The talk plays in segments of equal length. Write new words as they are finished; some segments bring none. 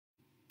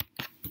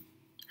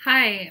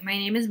Hi, my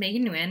name is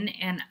Nguyen,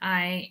 and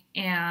I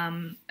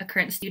am a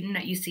current student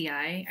at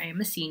UCI. I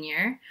am a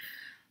senior.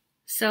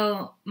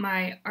 So,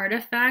 my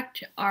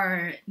artifact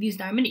are these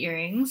diamond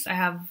earrings. I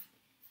have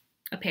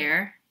a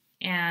pair,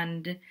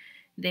 and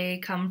they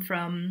come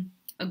from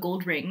a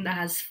gold ring that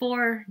has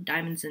four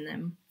diamonds in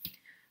them.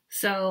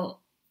 So,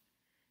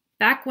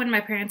 back when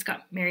my parents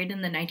got married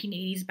in the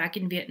 1980s, back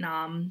in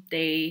Vietnam,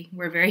 they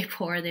were very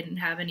poor. They didn't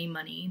have any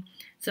money.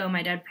 So,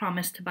 my dad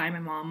promised to buy my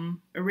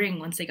mom a ring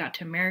once they got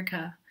to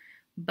America.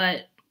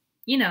 But,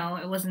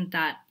 it wasn't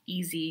that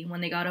easy.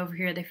 When they got over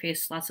here, they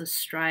faced lots of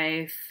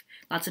strife,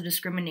 lots of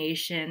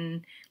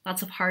discrimination,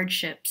 lots of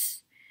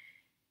hardships.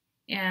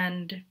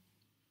 And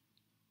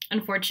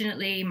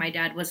unfortunately, my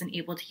dad wasn't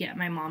able to get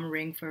my mom a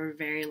ring for a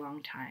very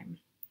long time.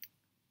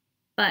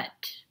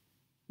 But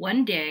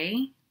one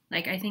day,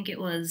 I think it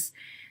was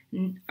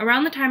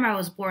around the time I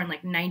was born,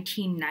 like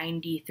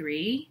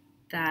 1993,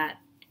 that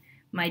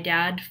my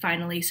dad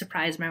finally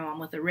surprised my mom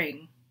with a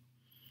ring.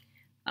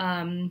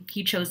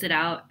 He chose it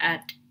out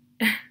at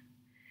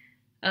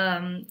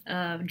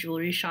a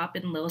jewelry shop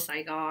in Little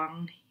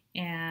Saigon,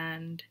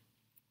 and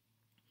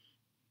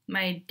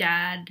my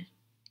dad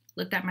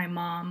looked at my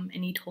mom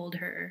and he told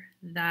her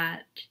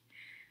that,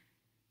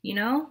 you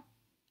know,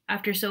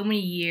 after so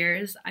many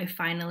years, I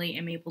finally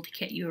am able to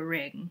get you a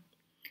ring.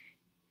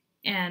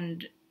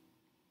 And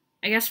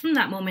I guess from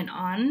that moment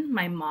on,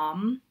 my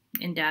mom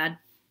and dad,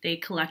 they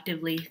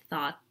collectively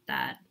thought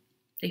that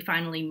they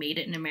finally made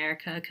it in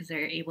America because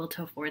they're able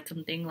to afford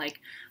something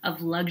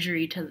of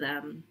luxury to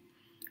them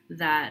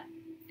that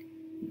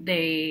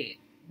they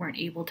weren't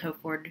able to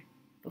afford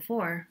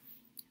before.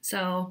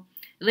 So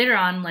later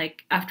on,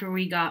 after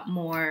we got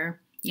more,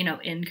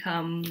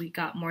 income, we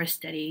got more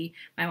steady,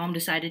 my mom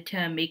decided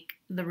to make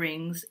the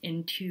rings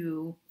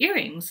into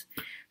earrings.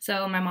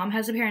 So my mom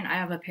has a pair and I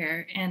have a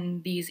pair,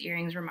 and these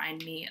earrings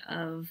remind me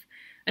of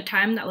a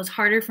time that was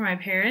harder for my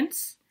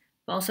parents,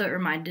 but also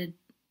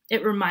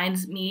it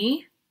reminds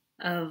me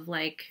of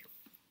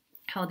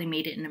how they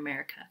made it in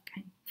America.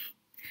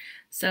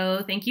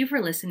 So thank you for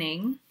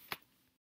listening.